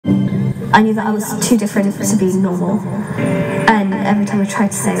I knew that I was too different to be normal. And every time I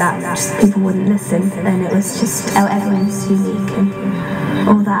tried to say that, just people wouldn't listen. And it was just, oh, everyone's unique and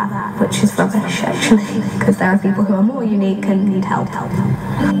all that, which is rubbish, actually, because there are people who are more unique and need help.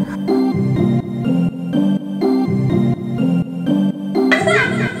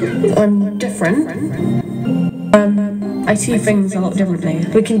 I'm different. I see things a lot differently.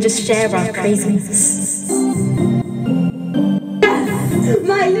 We can just share our craziness.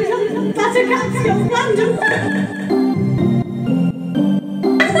 My little buttercups, you're wonderful!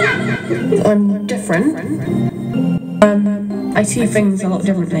 I'm different. I see things a lot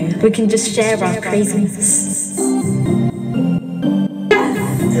differently. We can just share our craziness.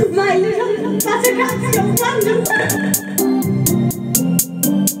 My little buttercups, you're wonderful!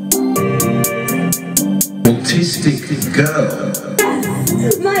 Autistic girl.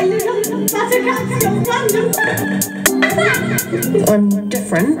 My little buttercups, you're wonderful! I'm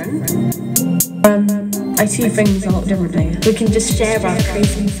different. I see things a lot differently. We can just share our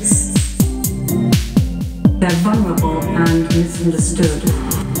craziness. They're vulnerable and misunderstood.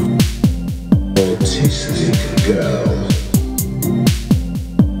 Autistic girl.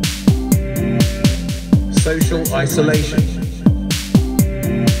 Social isolation.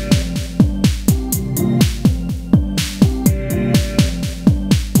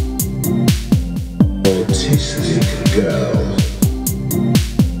 Autistic girl.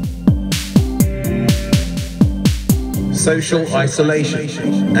 Social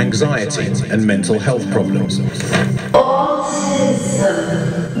isolation, anxiety and mental health problems. Autism.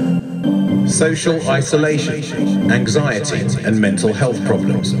 Social isolation, anxiety and mental health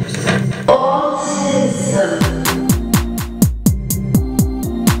problems. Autism.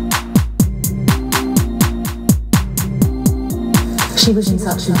 She was in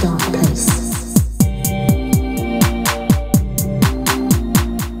such a dark place.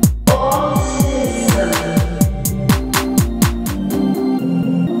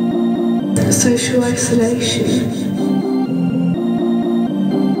 Social isolation.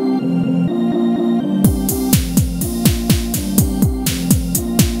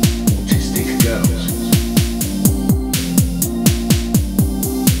 Autistic girls.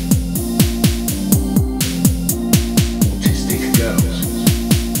 Autistic girls.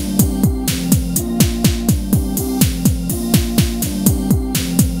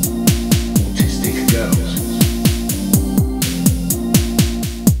 Autistic girls.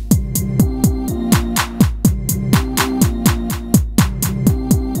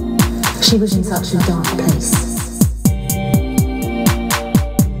 She was in such a dark place.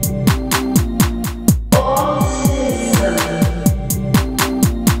 Autism.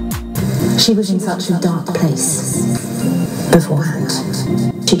 She was in such a dark place beforehand.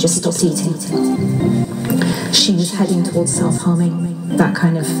 She just stopped eating. She was heading towards self-harming, that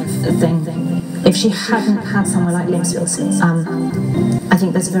kind of thing. If she hadn't had somewhere like Limpsville, I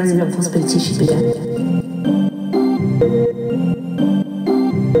think there's a very real possibility she'd be dead.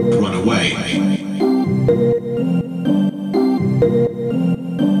 Run away.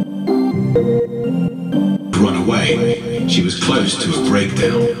 Run away. She was close to a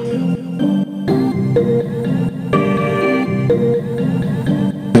breakdown.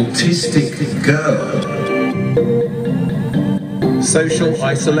 Autistic girl. Social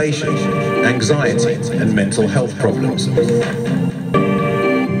isolation, anxiety and mental health problems.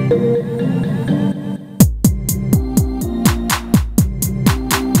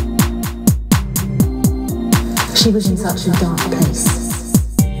 She was in such a dark place.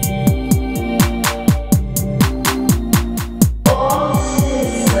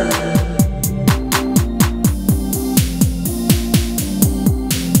 Autism.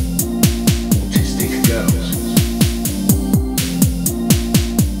 Autistic girls.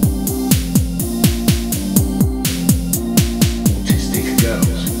 Autistic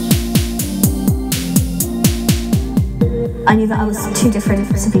girls. I knew that I was too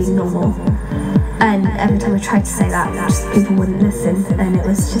different to be normal. And every time I tried to say that, just people wouldn't listen. And it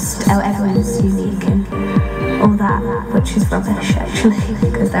was just, oh, everyone's unique and all that, which is rubbish, actually,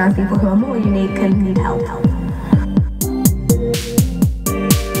 because there are people who are more unique and need help.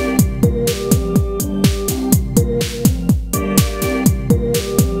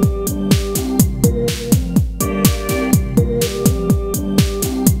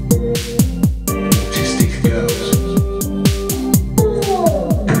 Autistic girls.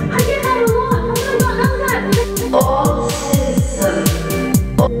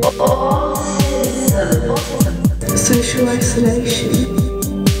 Social isolation.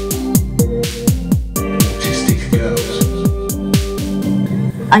 Autistic girls.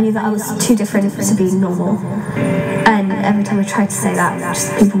 I knew that I was too different to be normal. And every time I tried to say that,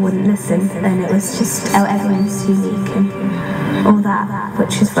 just people wouldn't listen, and it was just, oh, everyone's unique and all that,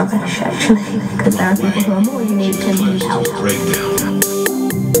 which is rubbish actually, because there are people who are more unique and need help. Breakdown.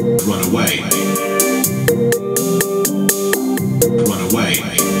 Run away. Run away.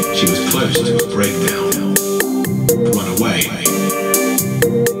 She was close to a breakdown. Run away.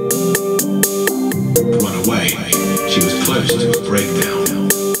 Run away. She was close to a breakdown.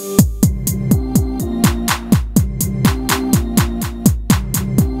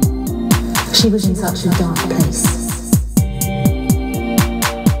 She was in such a dark place.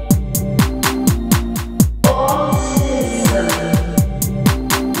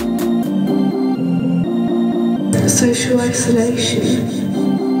 Social isolation.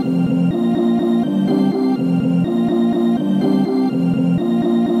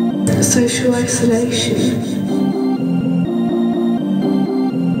 Social isolation.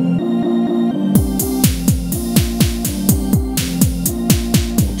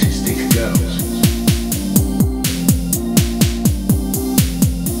 Autistic girls.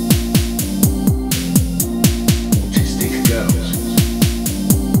 Autistic girls.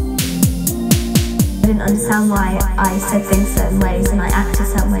 I didn't understand why I said things certain ways and I acted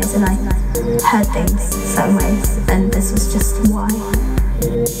certain ways and I heard things certain ways, and this was just why.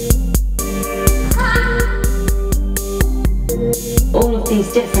 All of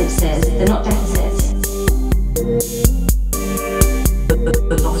these differences, they're not deficits.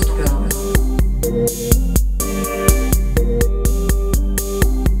 The lost girls.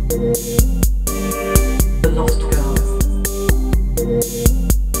 The lost girls.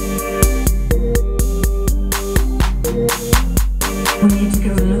 We need to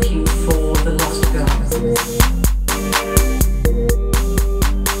go looking for the lost girls.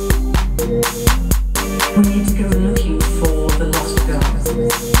 We need to go looking for the lost girls.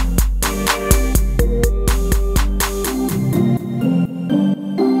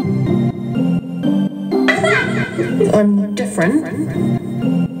 I'm different.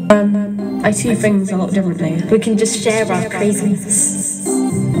 I see things a lot differently. We can just share our craziness.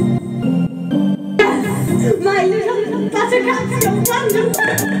 My little buttercups, you're wonderful.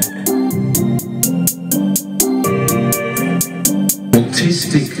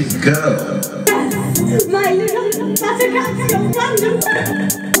 Autistic girl. My little buttercups, you're wonderful.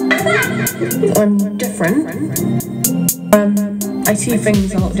 I'm different. I see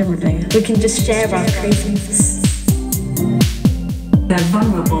things a lot differently. We can just share our craziness. They're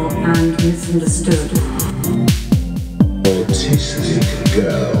vulnerable and misunderstood. Autistic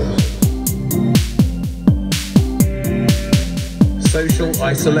girl. Social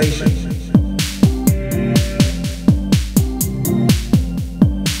isolation.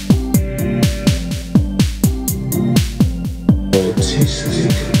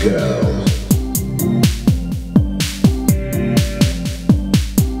 Autistic girl.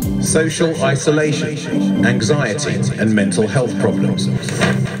 Social isolation, anxiety and mental health problems.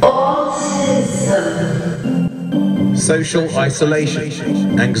 Autism. Social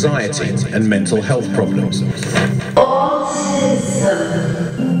isolation, anxiety and mental health problems. Autism.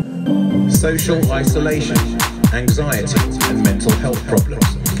 Social isolation, anxiety and mental health problems.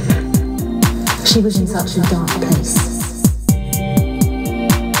 She was in such a dark place.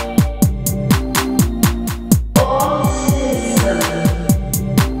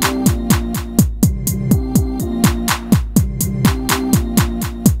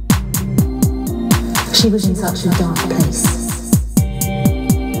 She was in such a dark place.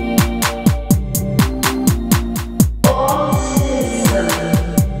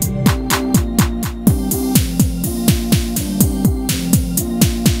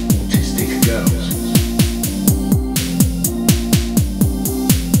 Autistic girls.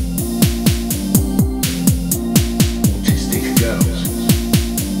 Autistic girls.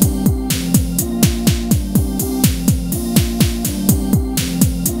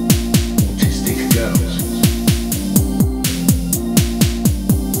 Autistic girls.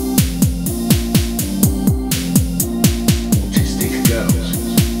 Autistic girls.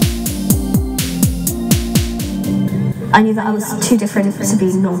 I knew that I was too different to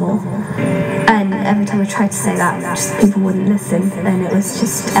be normal, and every time I tried to say that, just people wouldn't listen, and it was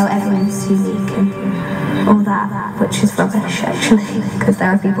just, oh, everyone's unique and all that, which is rubbish actually, because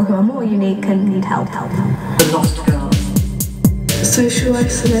there are people who are more unique and need help. The lost girls. Social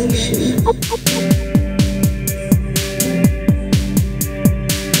isolation.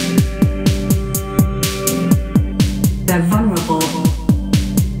 They're vulnerable.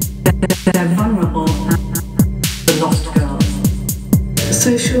 They're vulnerable. The lost girls.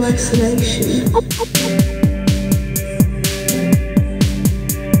 Social isolation.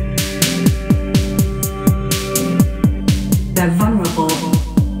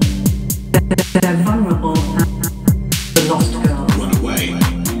 They're vulnerable and the lost girls. Run away.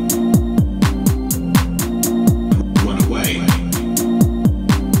 Run away.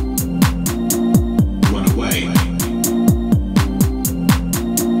 Run away.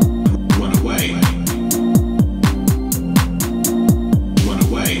 Run away. Run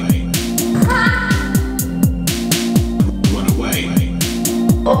away. Run away.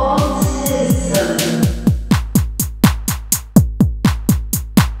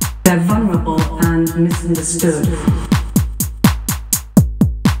 They're vulnerable and misunderstood.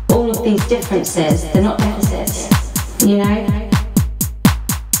 All of these differences, they're not deficits, you know?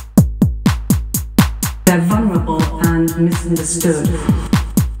 They're vulnerable and misunderstood.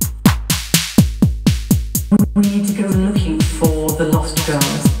 We need to go looking for the lost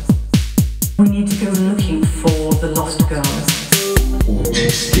girls. We need to go looking for the lost girls.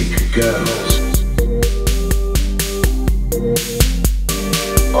 Autistic girls.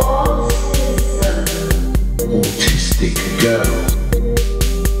 Autistic girls.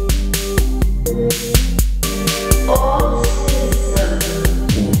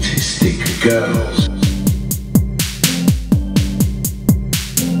 Autistic girls.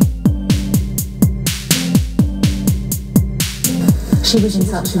 She was in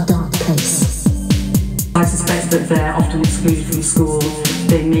such a dark place. I suspect that they're often excluded from school.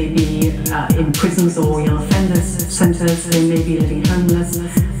 They may be in prisons or young offenders centres. They may be living homeless.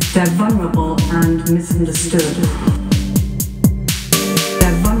 They're vulnerable and misunderstood.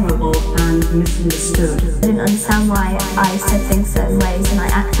 They're vulnerable and misunderstood. I didn't understand why I said things certain ways and I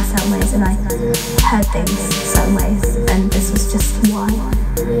acted certain ways and I heard things certain ways, and this was just why.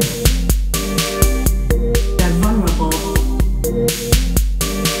 They're vulnerable.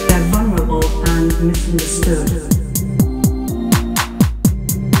 They're vulnerable and misunderstood.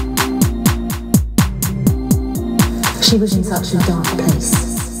 She was in such a dark place.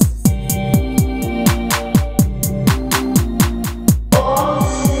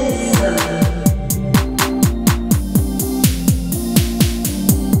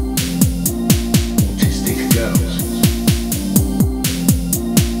 Autistic girls.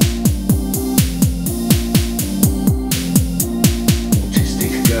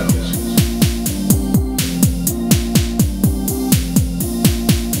 Autistic girls.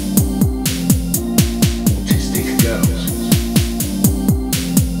 Autistic girls.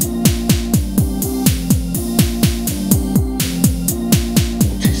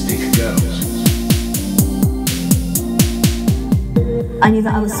 Autistic girls. I knew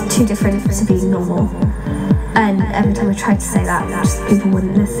that I was too different to be normal, and every time I tried to say that, just people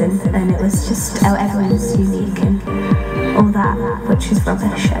wouldn't listen, and it was just, oh, everyone's unique and all that, which is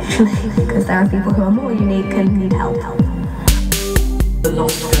rubbish actually, because there are people who are more unique and need help. The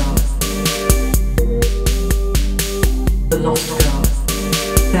lost girls. The lost girls.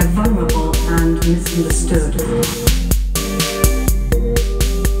 They're vulnerable and misunderstood.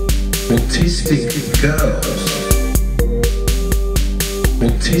 Autistic girls.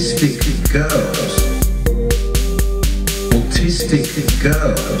 Autistic girls. Autistic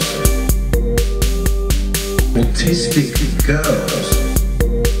girls. Autistic girls.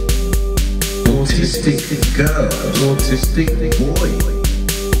 Autistic girls. Autistic boy.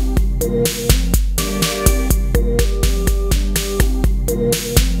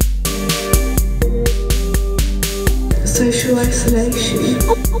 Social isolation.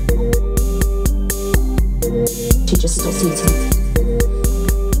 She just stopped eating.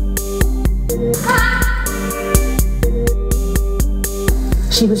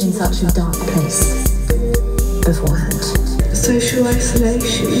 She was in such a dark place beforehand. Social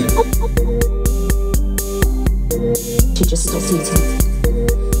isolation. She just stopped eating.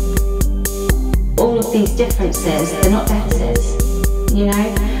 All of these differences, they're not deficits, you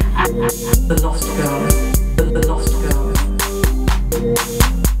know? The lost girls. The lost girls.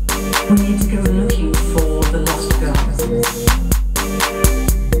 We need to go looking for the lost girls.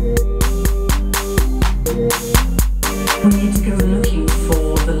 We need to go looking for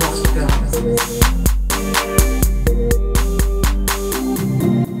the lost girls.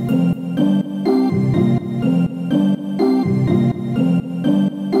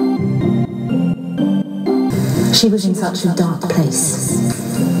 She was in such a dark place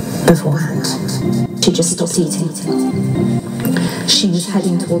beforehand. She just stopped eating. She was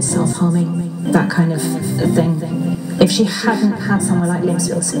heading towards self-harming, that kind of thing. If she hadn't had somewhere like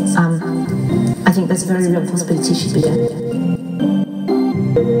Limpsville, I think there's a very real possibility she'd be dead.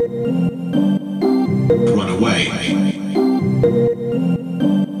 Run away.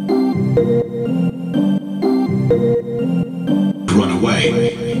 Run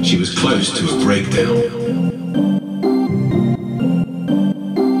away. She was close to a breakdown.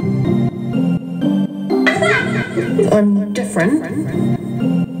 I'm different.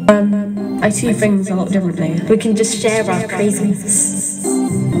 I see things a lot differently. We can just share our craziness.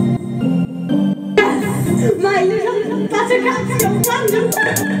 My little buttercup's got random.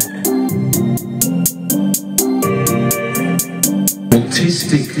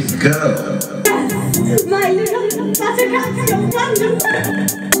 Autistic girl. My little buttercup's got random.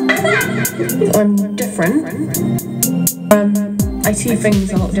 I'm different. I see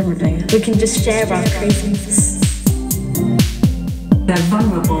things a lot differently. We can just share our craziness. They're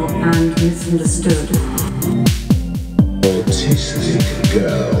vulnerable and misunderstood. Autistic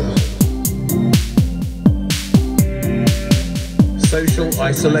girl. Social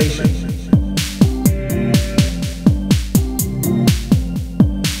isolation.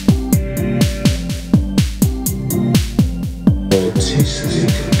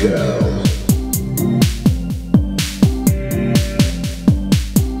 Autistic girl.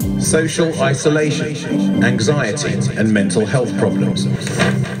 Social isolation, anxiety and mental health problems.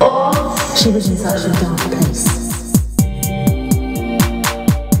 She was in such a dark place.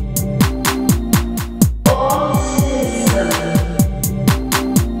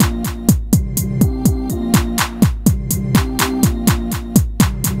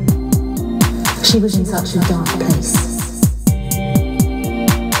 She was in such a dark place.